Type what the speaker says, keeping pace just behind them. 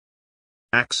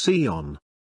Axion.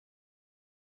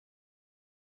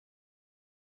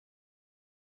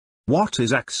 What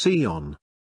is Axion?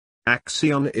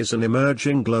 Axion is an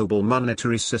emerging global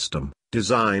monetary system,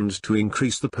 designed to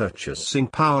increase the purchasing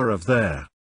power of their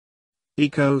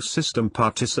ecosystem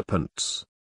participants.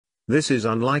 This is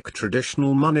unlike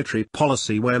traditional monetary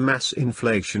policy where mass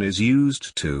inflation is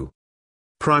used to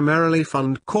primarily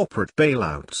fund corporate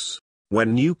bailouts,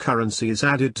 when new currency is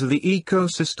added to the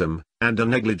ecosystem, and a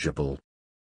negligible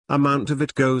amount of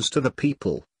it goes to the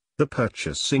people. The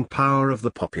purchasing power of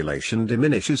the population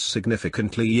diminishes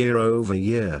significantly year over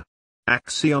year.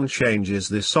 Axion changes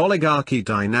this oligarchy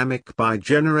dynamic by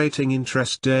generating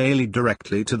interest daily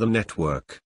directly to the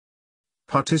network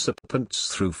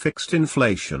participants through fixed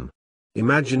inflation.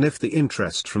 Imagine if the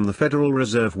interest from the Federal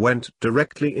Reserve went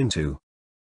directly into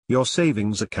your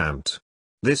savings account.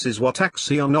 This is what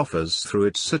Axion offers through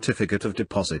its certificate of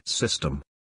deposit system.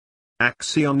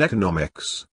 Axion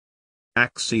economics.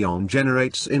 Axion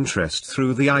generates interest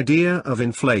through the idea of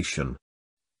inflation.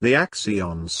 The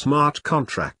Axion smart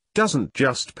contract doesn't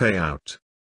just pay out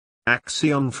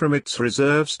Axion from its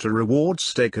reserves to reward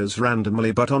stakers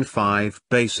randomly but on 5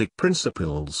 basic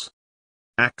principles.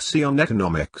 Axion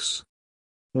economics.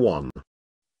 1.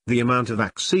 The amount of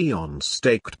Axion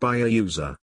staked by a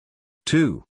user.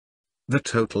 2. The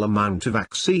total amount of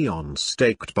Axion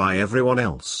staked by everyone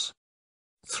else.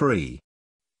 3.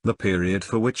 The period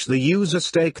for which the user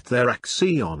staked their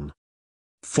Axion.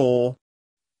 4.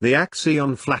 The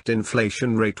Axion flat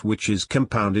inflation rate which is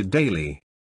compounded daily.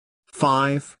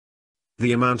 5.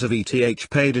 The amount of ETH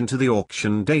paid into the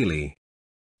auction daily.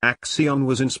 Axion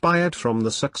was inspired from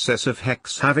the success of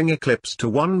HEX having eclipsed a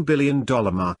 $1 billion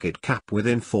market cap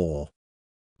within 4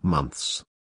 months.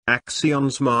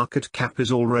 Axion's market cap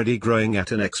is already growing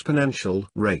at an exponential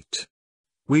rate.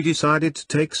 We decided to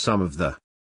take some of the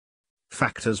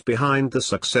factors behind the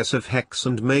success of HEX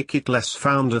and make it less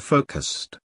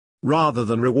founder-focused. Rather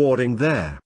than rewarding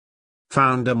their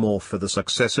founder more for the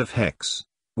success of HEX,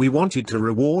 we wanted to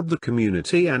reward the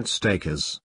community and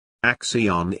stakers.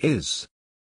 Axion is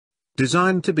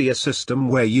designed to be a system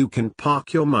where you can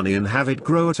park your money and have it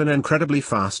grow at an incredibly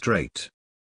fast rate.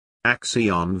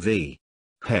 Axion v.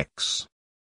 HEX.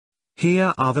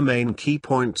 Here are the main key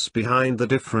points behind the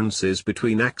differences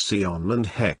between Axion and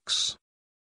HEX.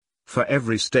 For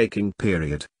every staking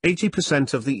period,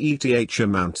 80% of the ETH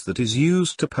amount that is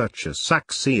used to purchase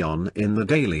Axion in the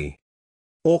daily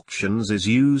auctions is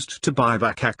used to buy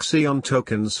back Axion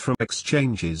tokens from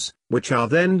exchanges, which are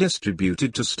then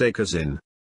distributed to stakers in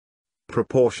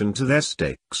proportion to their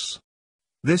stakes.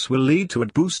 This will lead to a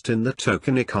boost in the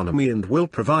token economy and will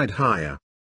provide higher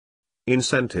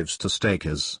incentives to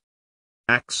stakers.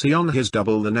 Axion has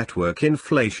double the network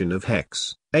inflation of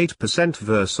HEX, 8%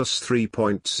 versus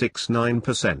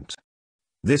 3.69%.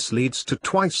 This leads to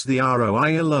twice the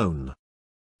ROI alone.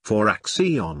 For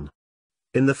Axion,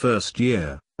 in the first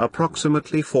year,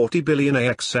 approximately 40 billion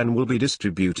AXN will be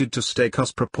distributed to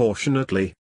stakers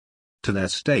proportionately to their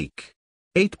stake.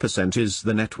 8% is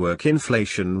the network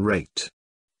inflation rate.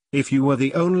 If you were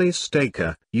the only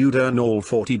staker, you'd earn all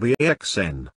 40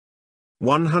 AXN.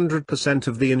 100%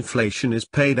 of the inflation is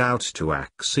paid out to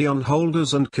Axion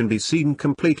holders and can be seen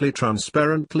completely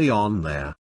transparently on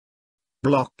their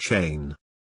blockchain.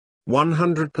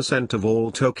 100% of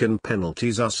all token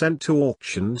penalties are sent to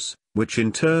auctions, which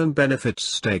in turn benefits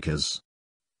stakers.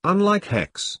 Unlike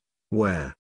HEX,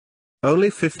 where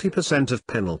only 50% of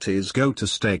penalties go to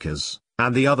stakers,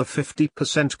 and the other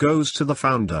 50% goes to the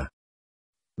founder.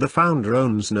 The founder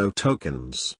owns no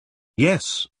tokens.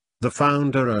 Yes, the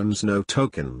founder owns no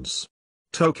tokens.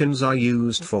 Tokens are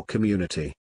used for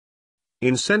community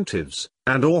incentives,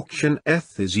 and auction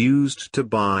ETH is used to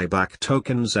buy back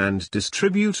tokens and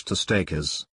distribute to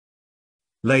stakers.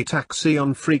 Late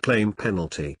Axion free claim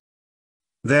penalty.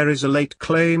 There is a late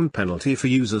claim penalty for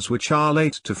users which are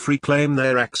late to free claim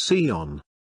their Axion.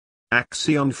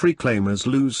 Axion free claimers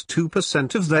lose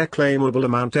 2% of their claimable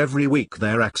amount every week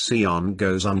their Axion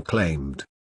goes unclaimed.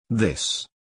 This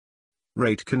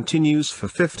rate continues for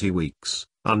 50 weeks,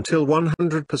 until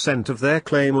 100% of their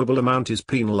claimable amount is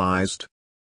penalized.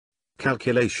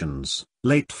 Calculations: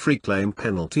 late free claim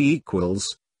penalty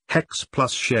equals HEX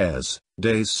plus shares,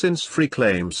 days since free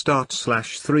claim start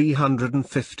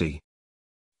 /350.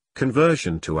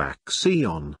 Conversion to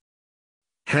Axion.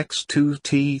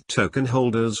 HEX2T token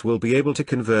holders will be able to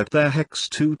convert their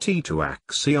HEX2T to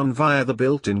Axion via the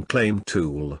built-in claim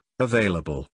tool,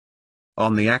 available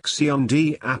on the Axion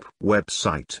D app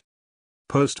website.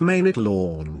 Post-mainnet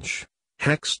launch,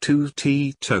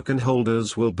 HEX2T token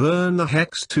holders will burn the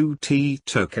HEX2T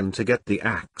token to get the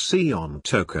Axion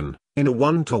token, in a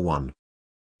 1-to-1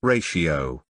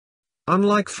 Ratio.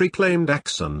 Unlike free-claimed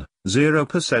AXN,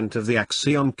 0% of the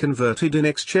Axion converted in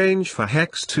exchange for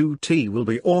HEX2T will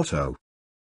be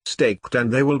auto-staked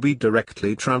and they will be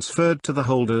directly transferred to the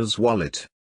holder's wallet.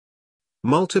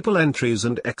 Multiple entries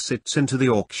and exits into the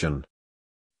auction.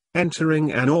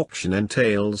 Entering an auction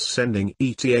entails sending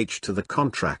ETH to the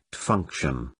contract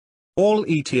function. All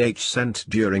ETH sent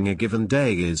during a given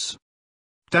day is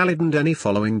tallied, and any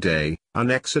following day, an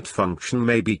exit function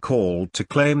may be called to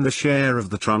claim the share of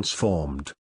the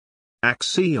transformed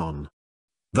Axion.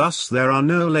 Thus there are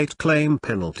no late claim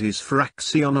penalties for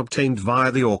Axion obtained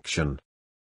via the auction.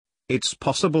 It's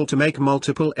possible to make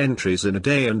multiple entries in a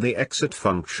day and the exit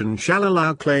function shall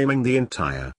allow claiming the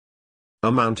entire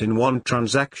amount in one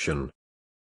transaction.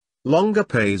 Longer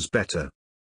pays better.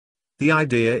 The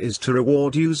idea is to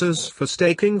reward users for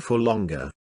staking for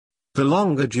longer. The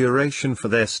longer duration for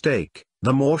their stake,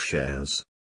 the more shares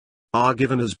are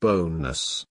given as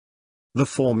bonus. The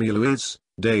formula is,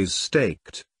 days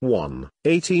staked, 1,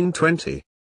 1820.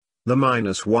 The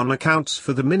 -1 accounts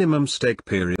for the minimum stake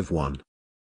period of 1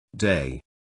 day.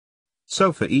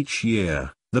 So for each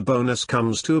year, the bonus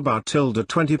comes to about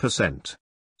 20%.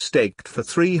 Staked for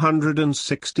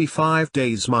 365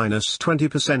 days minus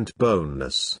 20%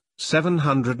 bonus,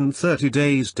 730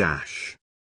 days dash.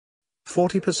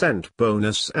 40%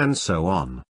 bonus and so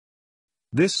on.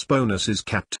 This bonus is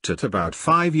capped at about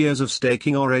 5 years of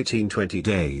staking or 1820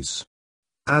 days.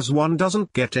 As one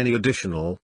doesn't get any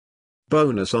additional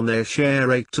bonus on their share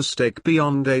rate to stake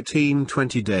beyond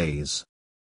 1820 days.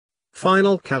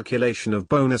 Final calculation of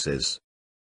bonuses.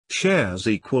 Shares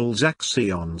equals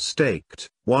Axion staked,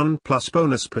 1 plus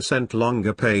bonus %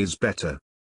 longer pays better.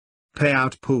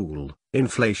 Payout pool,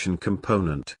 inflation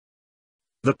component.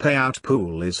 The payout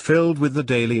pool is filled with the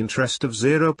daily interest of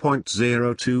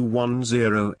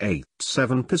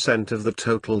 0.021087% of the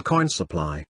total coin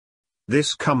supply.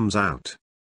 This comes out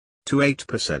to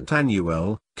 8%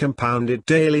 annual, compounded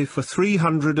daily for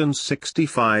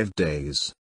 365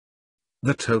 days.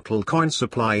 The total coin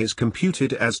supply is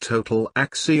computed as total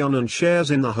Axion and shares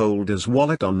in the holder's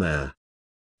wallet on their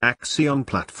Axion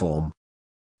platform.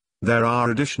 There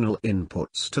are additional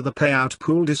inputs to the payout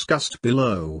pool discussed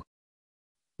below.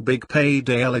 Big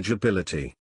payday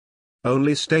eligibility.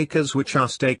 Only stakers which are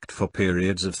staked for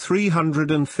periods of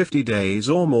 350 days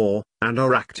or more, and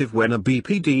are active when a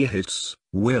BPD hits,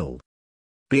 will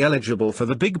be eligible for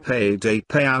the big payday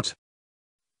payout.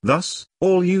 Thus,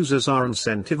 all users are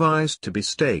incentivized to be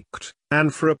staked,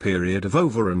 and for a period of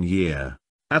over a year,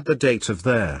 at the date of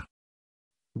their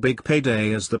big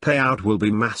payday, as the payout will be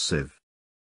massive.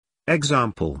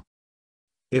 Example.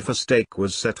 If a stake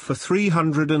was set for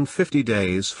 350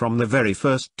 days from the very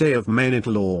first day of mainnet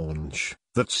launch,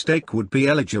 that stake would be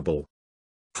eligible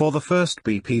for the first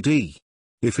BPD.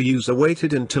 If a user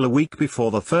waited until a week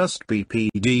before the first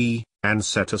BPD, and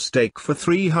set a stake for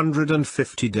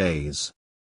 350 days,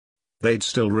 they'd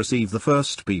still receive the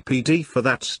first BPD for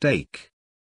that stake.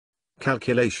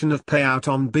 Calculation of payout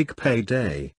on big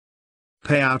payday.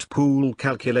 Payout pool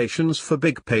calculations for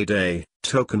big payday,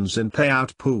 tokens in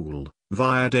payout pool,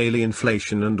 via daily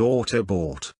inflation and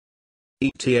auto-bought.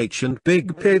 ETH and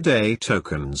big payday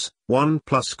tokens, 1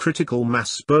 plus critical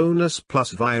mass bonus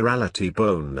plus virality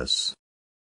bonus.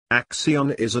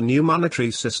 Axion is a new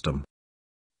monetary system.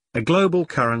 A global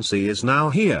currency is now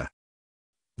here.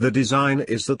 The design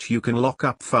is that you can lock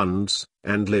up funds,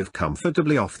 and live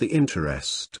comfortably off the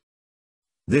interest.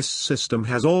 This system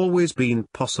has always been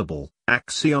possible,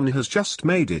 Axion has just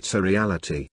made it a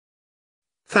reality.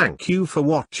 Thank you for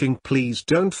watching. Please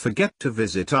don't forget to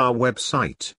visit our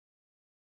website.